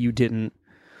list you didn't?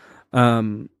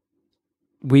 There's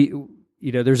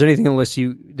anything on the list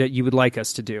that you would like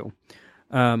us to do.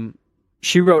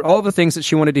 She wrote all the things that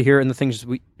she wanted to hear and the things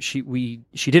she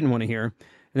didn't want to hear. And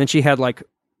then she had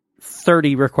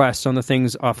 30 requests on the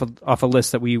things off a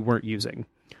list that we weren't using.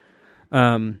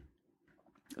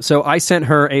 So I sent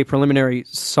her a preliminary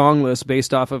song list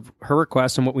based off of her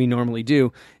request and what we normally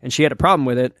do. And she had a problem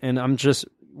with it. And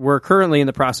we're currently in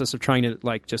the process of trying to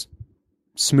just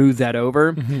smooth that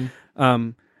over. Mm-hmm.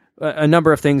 A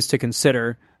number of things to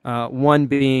consider. One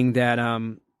being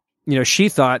that, she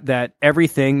thought that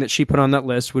everything that she put on that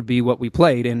list would be what we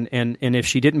played. And if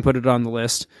she didn't put it on the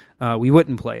list, we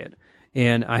wouldn't play it.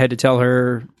 And I had to tell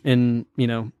her in,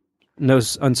 no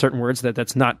uncertain words that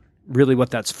that's not really what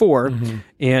that's for. Mm-hmm.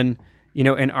 And,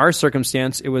 in our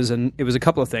circumstance, it was a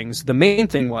couple of things. The main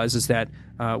thing is that,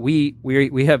 we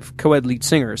have co-ed lead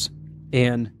singers,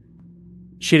 and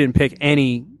she didn't pick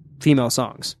any female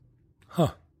songs.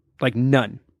 Huh.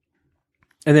 None.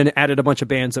 And then added a bunch of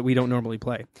bands that we don't normally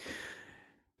play.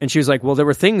 And she was like, well, there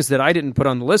were things that I didn't put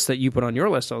on the list that you put on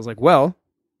your list. I was like, well,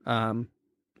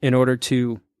 in order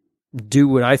to do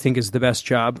what I think is the best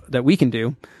job that we can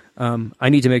do, I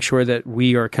need to make sure that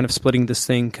we are kind of splitting this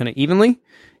thing kind of evenly.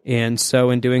 And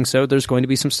so in doing so, there's going to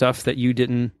be some stuff that you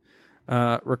didn't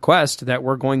request that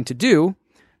we're going to do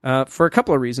for a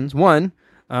couple of reasons. One,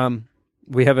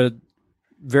 we have a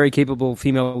very capable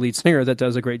female lead singer that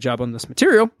does a great job on this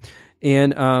material.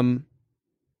 And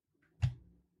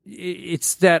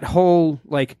it's that whole,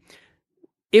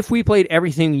 if we played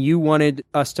everything you wanted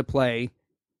us to play,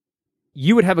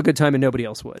 you would have a good time and nobody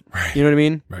else would. Right. You know what I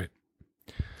mean? Right.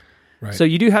 So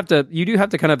you do have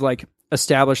to kind of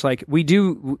establish, we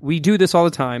do this all the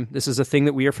time. This is a thing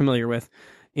that we are familiar with.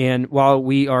 And while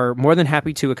we are more than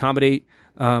happy to accommodate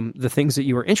the things that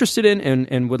you are interested in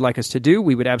and would like us to do,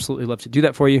 we would absolutely love to do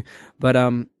that for you. But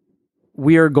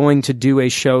we are going to do a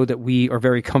show that we are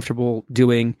very comfortable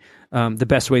doing the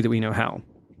best way that we know how.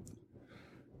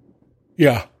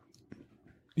 Yeah.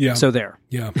 Yeah. So there.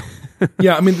 Yeah.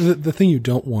 Yeah. I mean, the thing you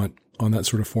don't want on that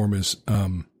sort of form is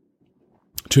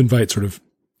to invite sort of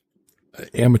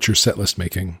amateur set list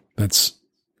making. That's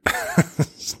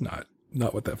it's not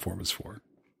what that form is for.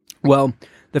 Well,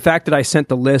 the fact that I sent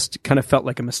the list kind of felt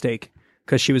like a mistake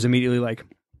because she was immediately like,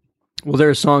 well, there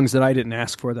are songs that I didn't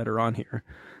ask for that are on here.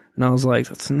 And I was like,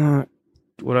 that's not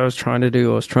what I was trying to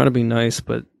do. I was trying to be nice,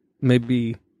 but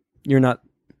maybe you're not.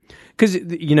 Because,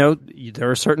 you know,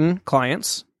 there are certain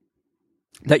clients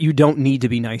that you don't need to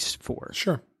be nice for.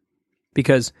 Sure.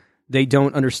 Because they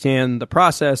don't understand the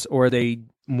process or they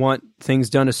want things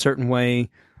done a certain way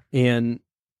and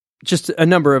just a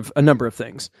number of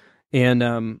things.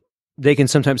 And they can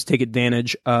sometimes take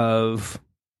advantage of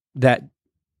that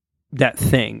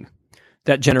thing,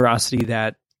 that generosity,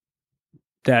 that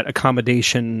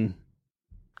accommodation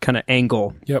kind of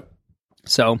angle. Yep.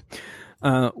 So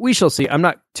we shall see. I'm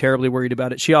not terribly worried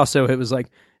about it. It was like,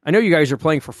 I know you guys are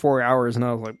playing for 4 hours, and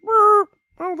I was like, I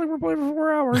don't think we're playing for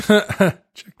 4 hours.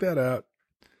 Check that out.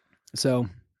 So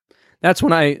that's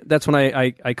when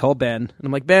I call Ben, and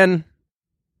I'm like, Ben,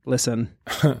 listen,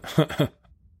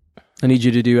 I need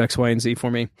you to do X, Y, and Z for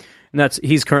me. And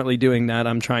he's currently doing that.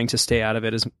 I'm trying to stay out of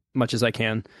it as much as I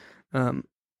can.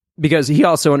 Because he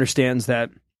also understands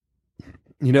that,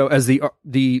 you know, as the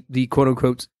quote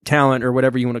unquote talent or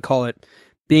whatever you want to call it,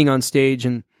 being on stage,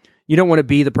 and you don't want to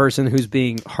be the person who's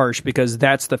being harsh because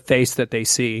that's the face that they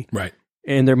see. Right.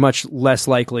 And they're much less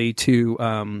likely to,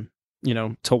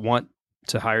 to want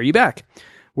to hire you back.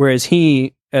 Whereas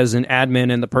he, as an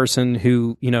admin and the person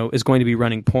who, you know, is going to be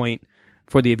running point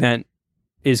for the event,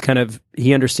 is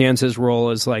he understands his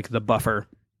role as like the buffer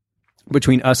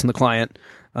between us and the client.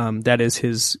 That is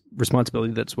his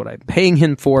responsibility. That's what I'm paying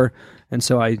him for. And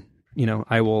so I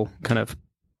will kind of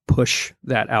push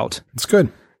that out. It's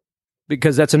good.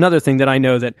 Because that's another thing that I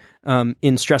know that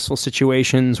in stressful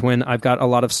situations when I've got a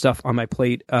lot of stuff on my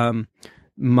plate,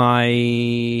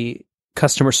 my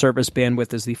customer service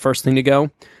bandwidth is the first thing to go.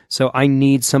 So I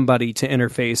need somebody to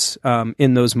interface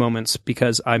in those moments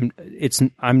because I'm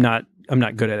not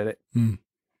good at it. Mm.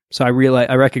 So I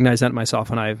recognize that in myself,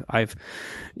 and I've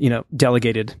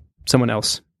delegated someone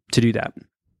else to do that.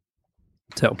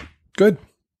 So good.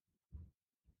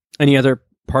 Any other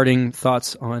parting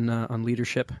thoughts on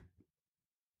leadership?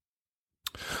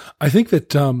 I think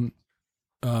that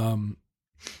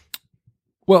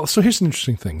well, so here's an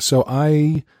interesting thing. So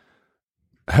I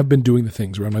have been doing the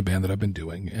things around my band that I've been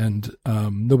doing, and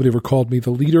nobody ever called me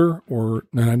the leader,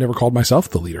 and I never called myself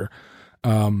the leader.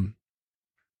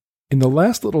 In the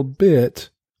last little bit,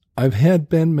 I've had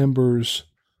band members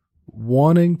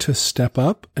wanting to step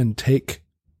up and take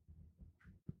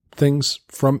things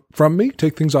from me,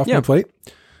 take things off my plate.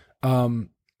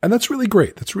 And that's really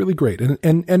great. That's really great.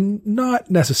 And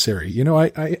not necessary. You know,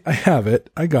 I have it.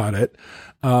 I got it.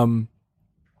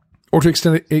 Or to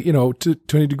extend it, you know, to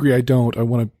any degree I don't. I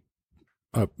want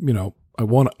to, I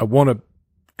want to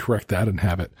correct that and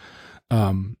have it.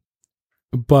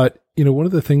 But, you know, one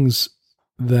of the things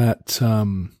that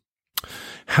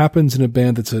happens in a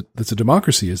band that's a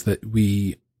democracy is that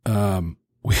we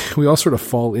all sort of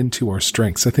fall into our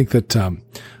strengths. I think that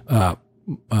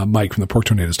Mike from the Pork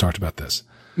Tornadoes talked about this.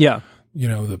 Yeah. You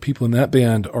know, the people in that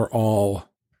band are all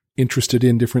interested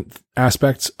in different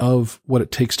aspects of what it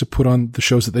takes to put on the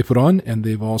shows that they put on, and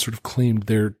they've all sort of claimed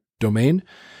their domain.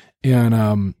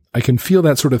 And I can feel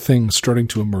that sort of thing starting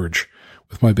to emerge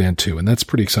with my band too, and that's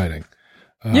pretty exciting.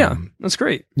 Yeah, that's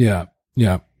great. Yeah.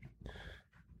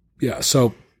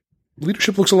 So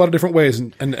leadership looks a lot of different ways,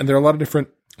 and there are a lot of different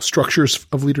structures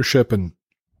of leadership and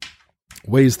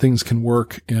ways things can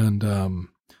work. And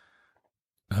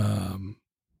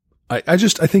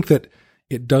I think that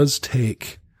it does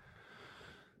take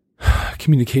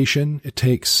communication. It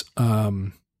takes a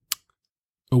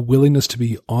willingness to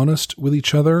be honest with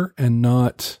each other and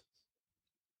not,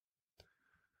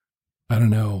 I don't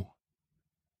know,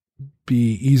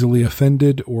 be easily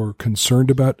offended or concerned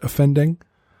about offending.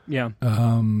 Yeah.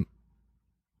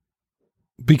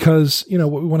 Because, you know,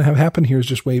 what we want to have happen here is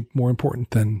just way more important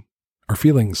than our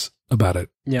feelings about it.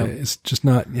 Yeah. It's just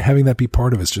not, having that be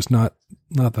part of it's just not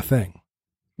the thing.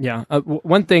 Yeah.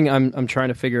 One thing I'm trying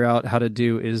to figure out how to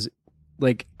do is,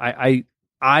 like, I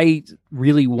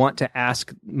really want to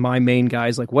ask my main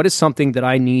guys, like, what is something that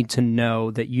I need to know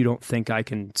that you don't think I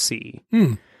can see?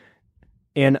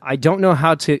 And I don't know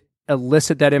how to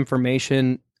elicit that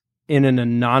information in an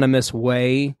anonymous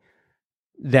way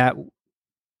that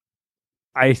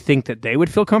I think that they would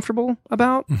feel comfortable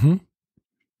about. Mm-hmm.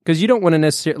 Because you don't want to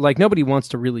necessarily, like, nobody wants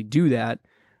to really do that,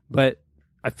 but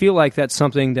I feel like that's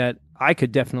something that I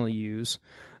could definitely use.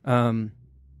 And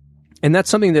that's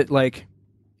something that, like,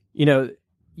 you know,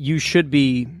 you should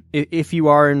be, if you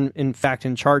are in fact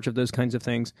in charge of those kinds of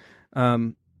things,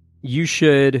 you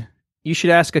should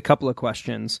ask a couple of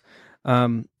questions.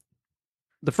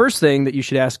 The first thing that you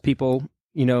should ask people,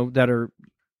 you know, that are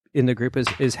in the group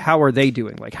is how are they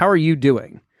doing? Like, how are you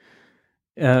doing?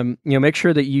 You know, make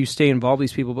sure that you stay involved with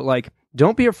these people, but like,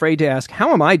 don't be afraid to ask,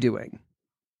 how am I doing?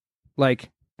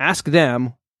 Like, ask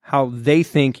them how they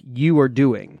think you are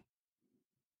doing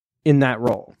in that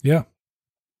role. Yeah.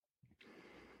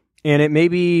 And that may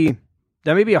be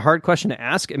a hard question to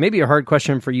ask. It may be a hard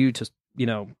question for you to, you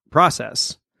know,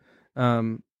 process,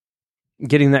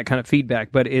 getting that kind of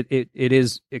feedback, but it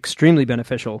is extremely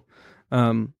beneficial,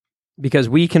 because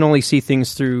we can only see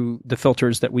things through the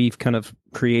filters that we've kind of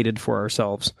created for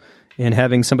ourselves, and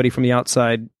having somebody from the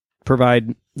outside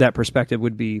provide that perspective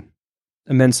would be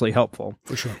immensely helpful.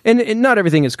 For sure. And not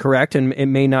everything is correct, and it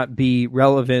may not be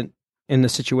relevant in the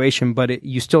situation, but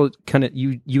you still kind of,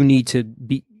 you need to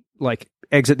be like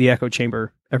exit the echo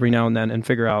chamber every now and then and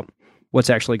figure out what's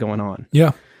actually going on.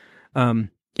 Yeah.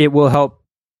 It will help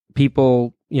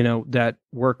people, you know, that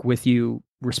work with you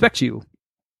respect you.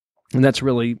 And that's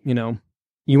really, you know,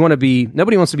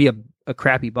 nobody wants to be a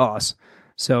crappy boss.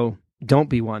 So don't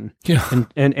be one. Yeah.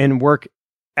 And work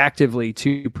actively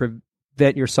to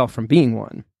prevent yourself from being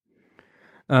one.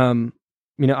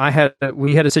 You know,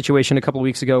 we had a situation a couple of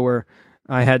weeks ago where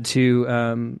I had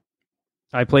to,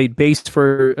 I played bass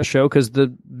for a show because the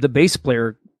bass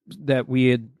player that we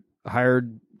had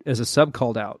hired as a sub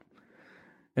called out.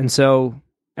 And so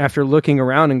after looking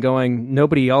around and going,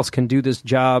 nobody else can do this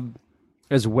job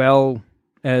as well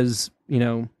as, you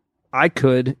know, I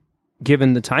could,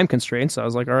 given the time constraints, I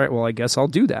was like, all right, well, I guess I'll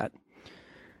do that.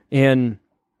 And,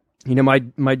 you know,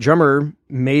 my drummer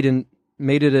made it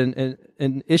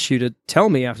an issue to tell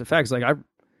me after the fact. It's like,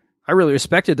 I really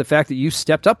respected the fact that you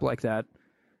stepped up like that.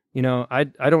 You know, I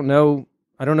don't know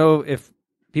if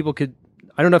people could,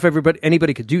 I don't know if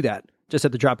anybody could do that just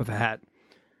at the drop of a hat.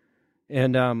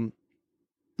 And,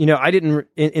 you know, I didn't,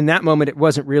 in that moment, it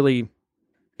wasn't really,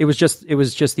 it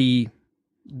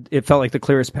felt like the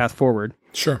clearest path forward.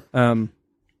 Sure. And,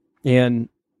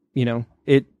 you know,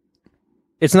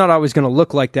 it's not always going to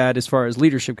look like that as far as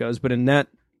leadership goes, but in that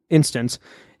instance,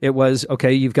 it was,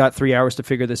 okay, you've got 3 hours to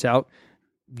figure this out.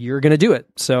 You're going to do it.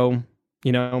 So,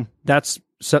 you know,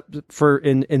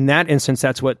 in that instance,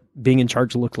 that's what being in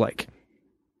charge looked like.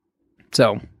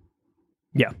 So,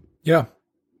 yeah. Yeah.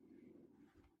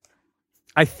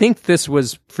 I think this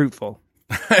was fruitful.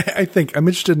 I think I'm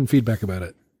interested in feedback about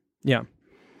it. Yeah.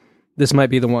 This might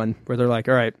be the one where they're like,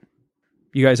 all right,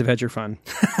 you guys have had your fun.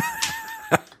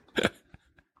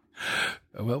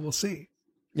 Well, we'll see.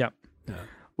 Yeah.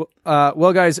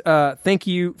 Well, guys, thank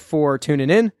you for tuning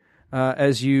in.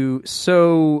 As you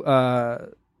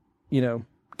so, you know,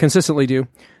 consistently do.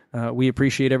 We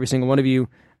appreciate every single one of you.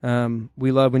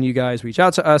 We love when you guys reach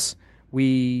out to us.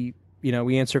 We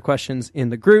answer questions in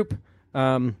the group.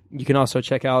 You can also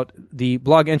check out the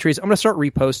blog entries. I'm going to start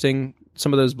reposting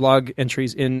some of those blog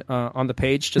entries on the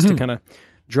page just to kind of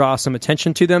draw some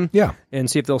attention to them. Yeah. And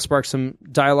see if they'll spark some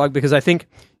dialogue, because I think,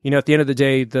 you know, at the end of the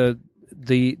day,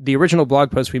 the original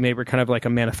blog posts we made were kind of like a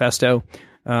manifesto.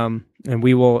 And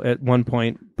we will at one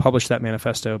point publish that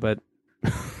manifesto, but I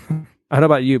don't know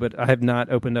about you, but I have not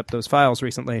opened up those files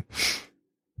recently.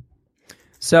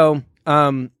 So,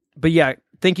 but yeah,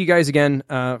 thank you guys again,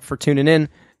 for tuning in.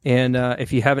 And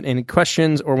if you have any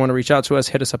questions or want to reach out to us,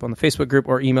 hit us up on the Facebook group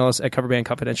or email us at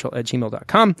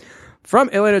coverbandconfidential@gmail.com. From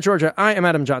Atlanta, Georgia, I am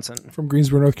Adam Johnson. From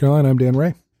Greensboro, North Carolina, I'm Dan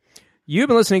Ray. You've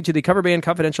been listening to the Cover Band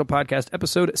Confidential Podcast,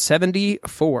 episode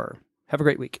 74. Have a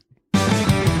great week.